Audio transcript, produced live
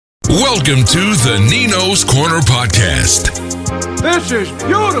Welcome to the Nino's Corner podcast. This is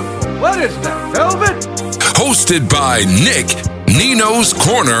beautiful. What is that, velvet? Hosted by Nick, Nino's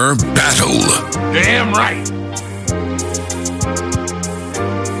Corner Battle. Damn right.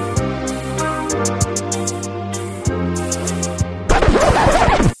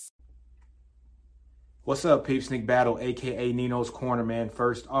 What's up, peeps? Nick Battle, aka Nino's Corner, man.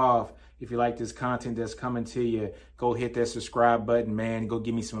 First off, if you like this content that's coming to you, go hit that subscribe button, man. Go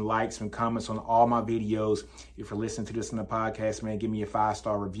give me some likes, some comments on all my videos. If you're listening to this on the podcast, man, give me a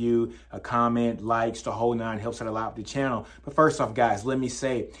 5-star review, a comment, likes, the whole nine. Helps out a lot with the channel. But first off, guys, let me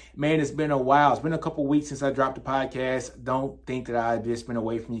say, man, it's been a while. It's been a couple weeks since I dropped the podcast. Don't think that I've just been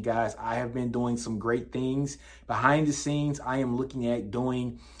away from you guys. I have been doing some great things behind the scenes. I am looking at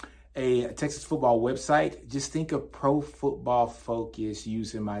doing a Texas football website. Just think of Pro Football Focus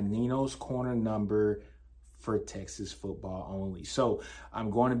using my Nino's Corner number for Texas football only. So I'm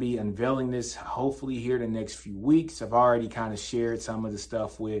going to be unveiling this hopefully here the next few weeks. I've already kind of shared some of the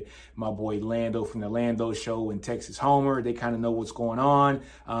stuff with my boy Lando from the Lando Show and Texas Homer. They kind of know what's going on.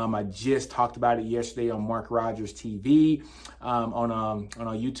 I just talked about it yesterday on Mark Rogers TV on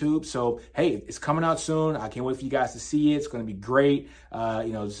our YouTube. So hey, it's coming out soon. I can't wait for you guys to see it. It's going to be great.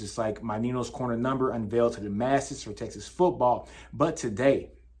 It's just like my Nino's Corner number unveiled to the masses for Texas football. But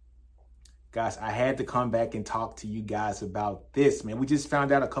today, guys, I had to come back and talk to you guys about this, man. We just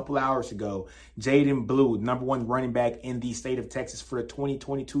found out a couple hours ago, Jaydon Blue, #1 running back in the state of Texas for the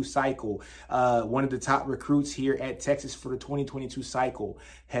 2022 cycle, one of the top recruits here at Texas for the 2022 cycle,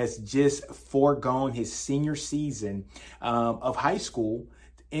 has just foregone his senior season of high school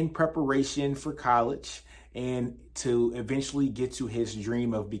in preparation for college and to eventually get to his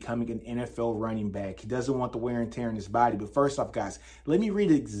dream of becoming an NFL running back. He doesn't want the wear and tear in his body. But first off, guys, let me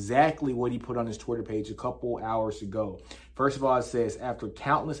read exactly what he put on his Twitter page a couple hours ago. First of all, it says, after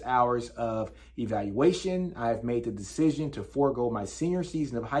countless hours of evaluation, I have made the decision to forego my senior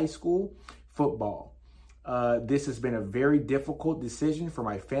season of high school football. This has been a very difficult decision for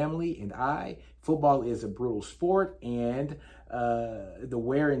my family and I. Football is a brutal sport, and the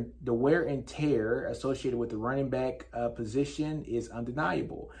wear and tear associated with the running back position is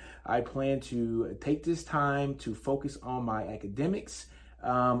undeniable. I plan to take this time to focus on my academics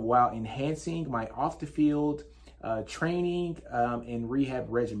while enhancing my off-the-field training and rehab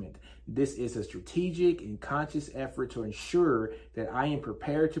regimen. This is a strategic and conscious effort to ensure that I am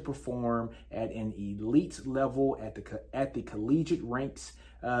prepared to perform at an elite level at the collegiate ranks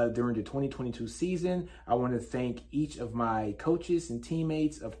during the 2022 season. I want to thank each of my coaches and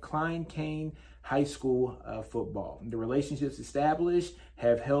teammates of Klein Cain High School football. The relationships established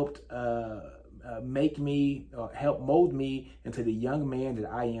have helped help mold me into the young man that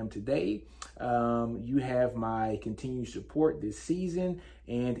I am today. You have my continued support this season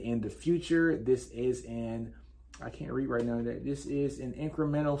and in the future. This is I can't read right now, that this is an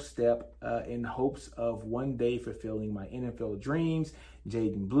incremental step in hopes of one day fulfilling my NFL dreams.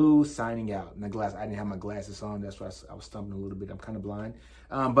 Jaydon Blue signing out. And I didn't have my glasses on. That's why I was stumbling a little bit. I'm kind of blind.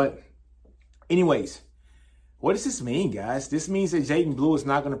 But anyways, what does this mean, guys? This means that Jaydon Blue is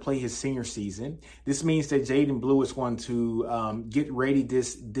not going to play his senior season. This means that Jaydon Blue is going to get ready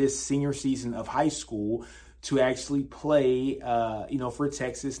this senior season of high school to actually play, for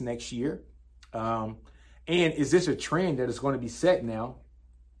Texas next year. And is this a trend that is going to be set now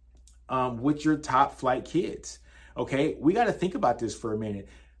with your top flight kids? Okay, we got to think about this for a minute.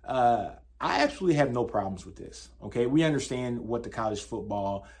 I actually have no problems with this. Okay, we understand what the college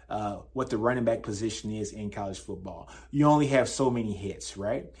football, what the running back position is in college football. You only have so many hits,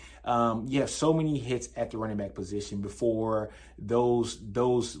 right? You have so many hits at the running back position before those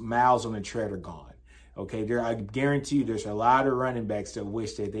miles on the tread are gone. Okay, I guarantee you there's a lot of running backs that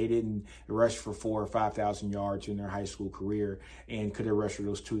wish that they didn't rush for 4,000 or 5,000 yards in their high school career and could have rushed for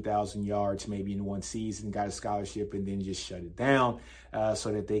those 2,000 yards maybe in one season, got a scholarship, and then just shut it down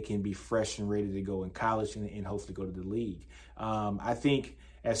so that they can be fresh and ready to go in college and hopefully go to the league. I think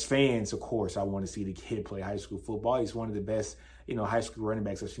as fans, of course, I want to see the kid play high school football. He's one of the best high school running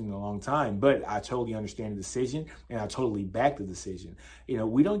backs I've seen in a long time. But I totally understand the decision, and I totally back the decision.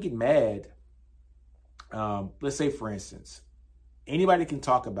 We don't get mad. Let's say, for instance, anybody can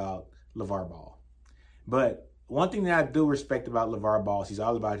talk about LeVar Ball. But one thing that I do respect about LeVar Ball is he's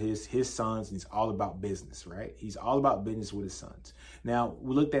all about his sons, and he's all about business, right? He's all about business with his sons. Now,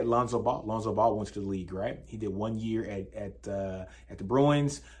 we looked at Lonzo Ball. Lonzo Ball went to the league, right? He did 1 year at the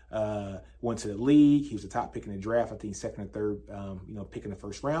Bruins, went to the league. He was the top pick in the draft, I think second or third, pick in the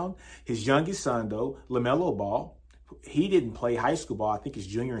first round. His youngest son, though, LaMelo Ball, he didn't play high school ball, I think his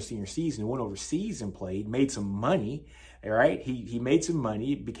junior and senior season, went overseas and played, made some money, All right. He made some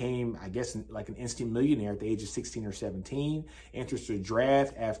money, became, I guess, like an instant millionaire at the age of 16 or 17, enters the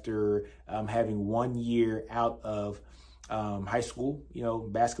draft after having 1 year out of high school,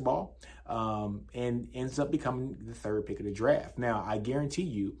 basketball, and ends up becoming the third pick of the draft. Now, I guarantee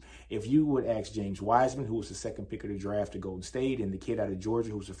you, if you would ask James Wiseman, who was the second pick of the draft to Golden State, and the kid out of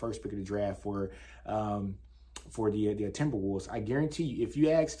Georgia, who was the first pick of the draft for the Timberwolves, I guarantee you, if you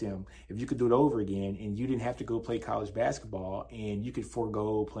asked him if you could do it over again and you didn't have to go play college basketball and you could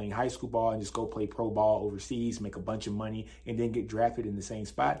forego playing high school ball and just go play pro ball overseas, make a bunch of money, and then get drafted in the same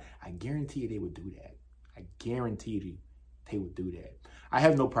spot, I guarantee you they would do that. I guarantee you they would do that. I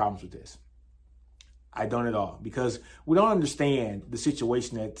have no problems with this. I don't at all, because we don't understand the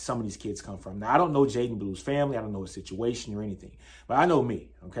situation that some of these kids come from. Now, I don't know Jaden Blue's family. I don't know his situation or anything, but I know me,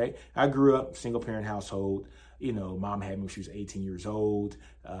 okay? I grew up single parent household. Mom had me when she was 18 years old.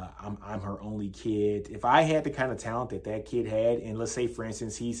 I'm her only kid. If I had the kind of talent that kid had, and let's say, for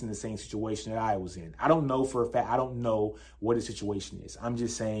instance, he's in the same situation that I was in, I don't know for a fact. I don't know what his situation is. I'm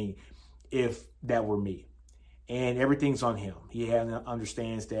just saying, if that were me, and everything's on him. He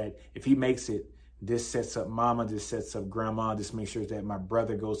understands that if he makes it, this sets up mama, this sets up grandma, this makes sure that my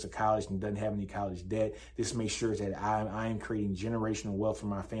brother goes to college and doesn't have any college debt. This makes sure that I am creating generational wealth for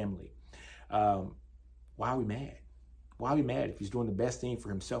my family. Why are we mad? Why are we mad if he's doing the best thing for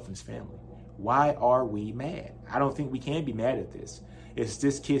himself and his family? Why are we mad? I don't think we can be mad at this. It's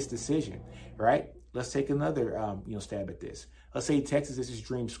this kid's decision, right? Let's take another stab at this. Let's say Texas is his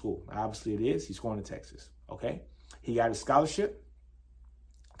dream school. Obviously it is. He's going to Texas, okay? He got a scholarship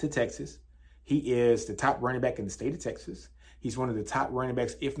to Texas. He is the top running back in the state of Texas. He's one of the top running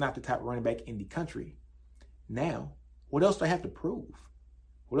backs, if not the top running back in the country. Now, what else do I have to prove?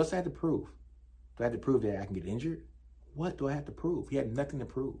 What else do I have to prove? Do I have to prove that I can get injured? What do I have to prove? He had nothing to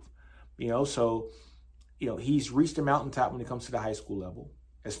prove. He's reached the mountaintop when it comes to the high school level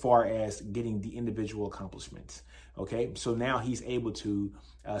as far as getting the individual accomplishments. Okay, so now he's able to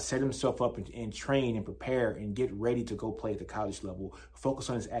set himself up and train and prepare and get ready to go play at the college level, focus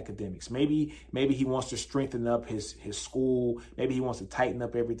on his academics. Maybe he wants to strengthen up his school. Maybe he wants to tighten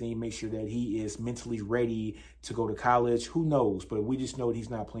up everything, make sure that he is mentally ready to go to college. Who knows? But we just know that he's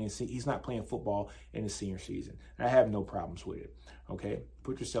not playing football in the senior season. And I have no problems with it. Okay,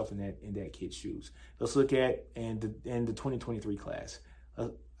 put yourself in that kid's shoes. Let's look at in the 2023 class,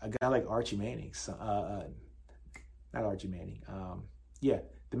 a guy like Archie Manning. Not Archie Manning.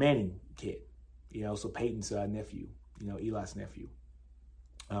 The Manning kid. So Peyton's nephew. Eli's nephew.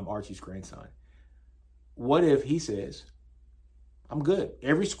 Archie's grandson. What if he says, I'm good.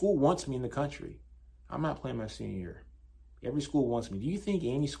 Every school wants me in the country. I'm not playing my senior year. Every school wants me. Do you think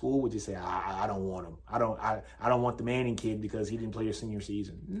any school would just say, I don't want him. I don't want the Manning kid because he didn't play his senior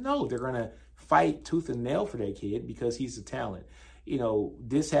season? No, they're going to fight tooth and nail for that kid because he's a talent.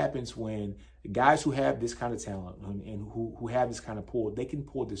 This happens when guys who have this kind of talent and who have this kind of pull, they can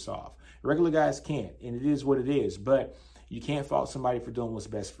pull this off. Regular guys can't, and it is what it is. But you can't fault somebody for doing what's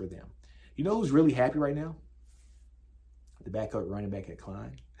best for them. You know who's really happy right now? The backup running back at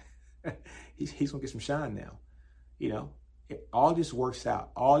Klein. he's going to get some shine now. All this works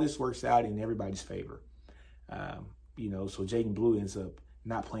out. All this works out in everybody's favor. So Jaden Blue ends up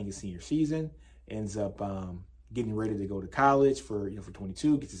not playing his senior season, ends up getting ready to go to college for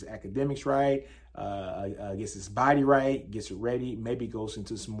 22, gets his academics right, gets his body right, gets it ready, maybe goes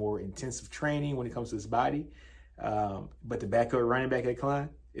into some more intensive training when it comes to his body. But the backup running back at Klein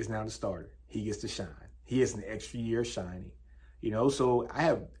is now the starter. He gets to shine. He has an extra year shining. So I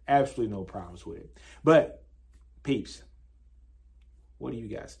have absolutely no problems with it. But peeps, what do you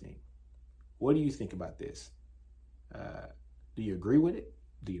guys think? What do you think about this? Do you agree with it?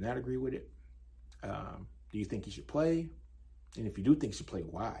 Do you not agree with it? Do you think he should play? And if you do think he should play,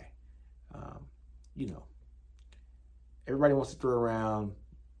 why? Everybody wants to throw around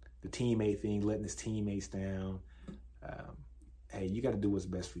the teammate thing, letting his teammates down. Hey, you got to do what's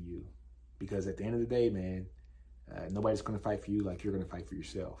best for you. Because at the end of the day, man, nobody's going to fight for you like you're going to fight for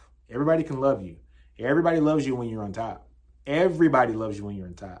yourself. Everybody can love you. Everybody loves you when you're on top. Everybody loves you when you're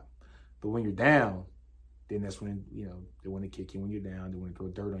on top. But when you're down, then that's when, they want to kick you when you're down. They want to throw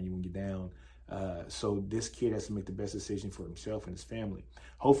dirt on you when you're down. So this kid has to make the best decision for himself and his family.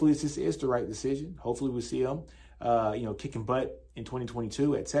 Hopefully this is the right decision. Hopefully we'll see him, kicking butt in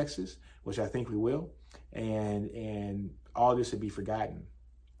 2022 at Texas, which I think we will. And all this will be forgotten.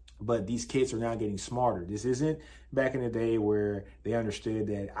 But these kids are now getting smarter. This isn't back in the day where they understood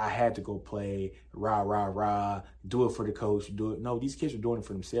that I had to go play, rah, rah, rah, do it for the coach, do it. No, these kids are doing it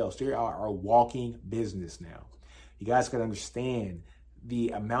for themselves. They are a walking business now. You guys got to understand the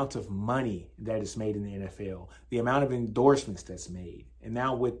amount of money that is made in the NFL, the amount of endorsements that's made, and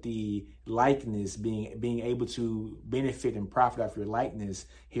now with the likeness being able to benefit and profit off your likeness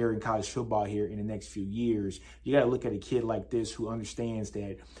here in college football here in the next few years, you got to look at a kid like this who understands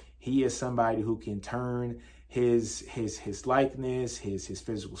that he is somebody who can turn his likeness, his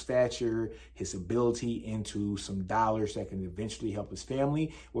physical stature, his ability into some dollars that can eventually help his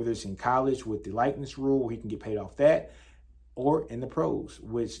family, whether it's in college with the likeness rule where he can get paid off that, or in the pros,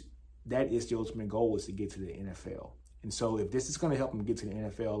 which that is the ultimate goal, is to get to the NFL. And so if this is going to help him get to the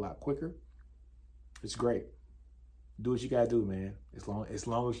NFL a lot quicker, it's great. Do what you got to do, man. As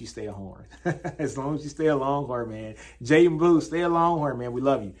long as you stay a Horn. As long as you stay a Longhorn, man. Jaden Blue, stay a Longhorn, man. We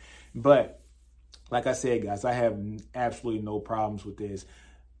love you. But like I said, guys, I have absolutely no problems with this.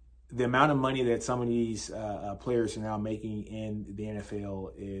 The amount of money that some of these players are now making in the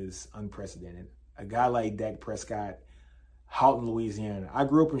NFL is unprecedented. A guy like Dak Prescott, Houghton, Louisiana. I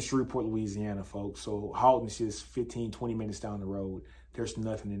grew up in Shreveport, Louisiana, folks. So Houghton's just 15, 20 minutes down the road. There's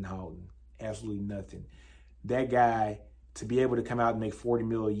nothing in Houghton. Absolutely nothing. That guy, to be able to come out and make $40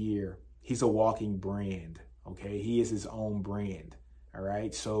 million a year, he's a walking brand, okay? He is his own brand, all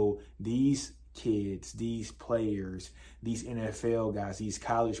right? So these kids, these players, these NFL guys, these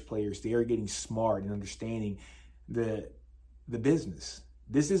college players, they are getting smart and understanding the business.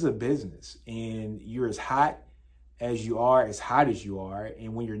 This is a business, and you're as hot as you are, as hot as you are,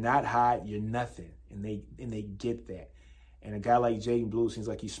 and when you're not hot, you're nothing, and they get that. And a guy like Jaden Blue seems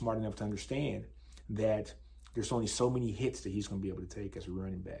like he's smart enough to understand that there's only so many hits that he's going to be able to take as a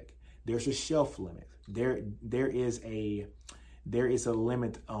running back. There's a shelf limit. There is a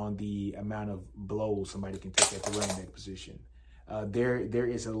limit on the amount of blows somebody can take at the running back position. There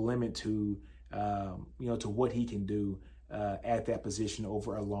is a limit to to what he can do at that position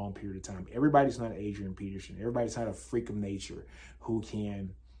over a long period of time. Everybody's not Adrian Peterson. Everybody's not a freak of nature who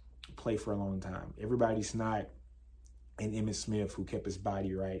can play for a long time. Everybody's not an Emmitt Smith who kept his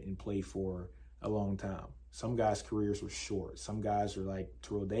body right and played for a long time. Some guys' careers were short. Some guys are like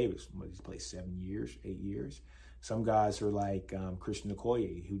Terrell Davis, he's played 7 years, 8 years. Some guys are like Christian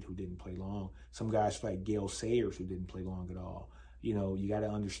Okoye, who didn't play long. Some guys are like Gale Sayers, who didn't play long at all. You got to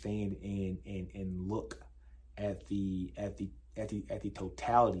understand and look at the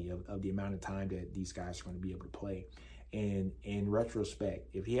totality of the amount of time that these guys are going to be able to play. And in retrospect,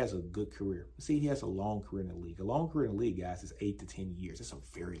 if he has a good career, see, he has a long career in the league. A long career in the league, guys, is 8 to 10 years. That's a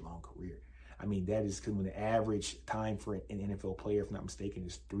very long career. I mean, that is when the average time for an NFL player, if I'm not mistaken,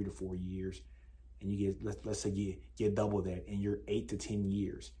 is 3 to 4 years. And you get, let's say you get double that, and you're 8 to 10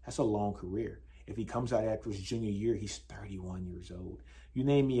 years. That's a long career. If he comes out after his junior year, he's 31 years old. You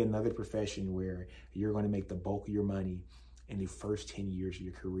name me another profession where you're going to make the bulk of your money in the first 10 years of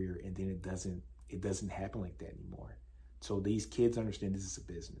your career, and then it doesn't happen like that anymore. So these kids understand this is a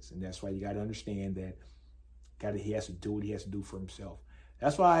business, and that's why you got to understand that he has to do what he has to do for himself.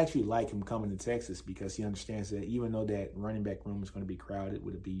 That's why I actually like him coming to Texas, because he understands that even though that running back room is going to be crowded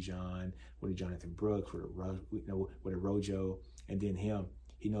with a Bijan, with a Jonathan Brooks, with a Rojo, and then him,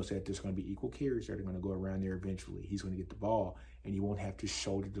 he knows that there's going to be equal carries that are going to go around there eventually. He's going to get the ball, and he won't have to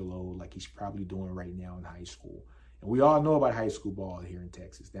shoulder the load like he's probably doing right now in high school. And we all know about high school ball here in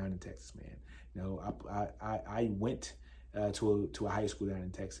Texas, down in Texas, man. I went to a high school down in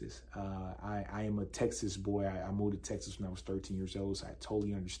Texas. I am a Texas boy. I moved to Texas when I was 13 years old, so I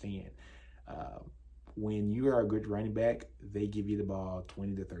totally understand. When you are a good running back, they give you the ball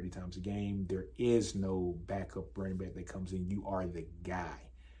 20 to 30 times a game. There is no backup running back that comes in. You are the guy.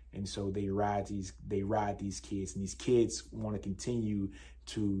 And so they ride these kids, and these kids want to continue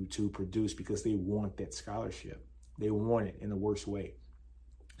to produce because they want that scholarship. They want it in the worst way.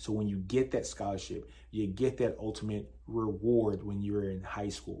 So when you get that scholarship, you get that ultimate reward when you're in high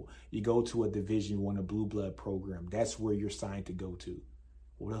school. You go to a Division I, a blue blood program. That's where you're signed to go to.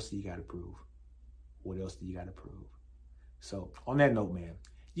 What else do you got to prove? What else do you got to prove? So on that note, man,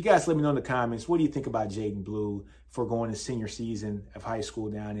 you guys let me know in the comments, what do you think about Jaden Blue for going to senior season of high school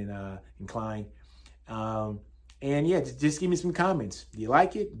down in Klein? And yeah, just give me some comments. Do you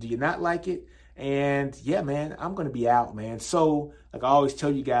like it? Do you not like it? And yeah, man, I'm going to be out, man. So like I always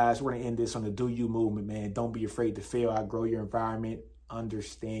tell you guys, we're going to end this on the Do You movement, man. Don't be afraid to fail. Outgrow your environment.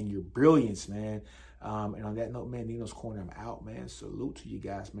 Understand your brilliance, man. And on that note, man, Nino's Corner, I'm out, man. Salute to you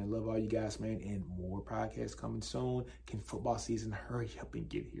guys, man. Love all you guys, man. And more podcasts coming soon. Can football season hurry up and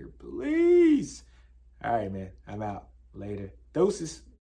get here, please? All right, man. I'm out. Later. Doses.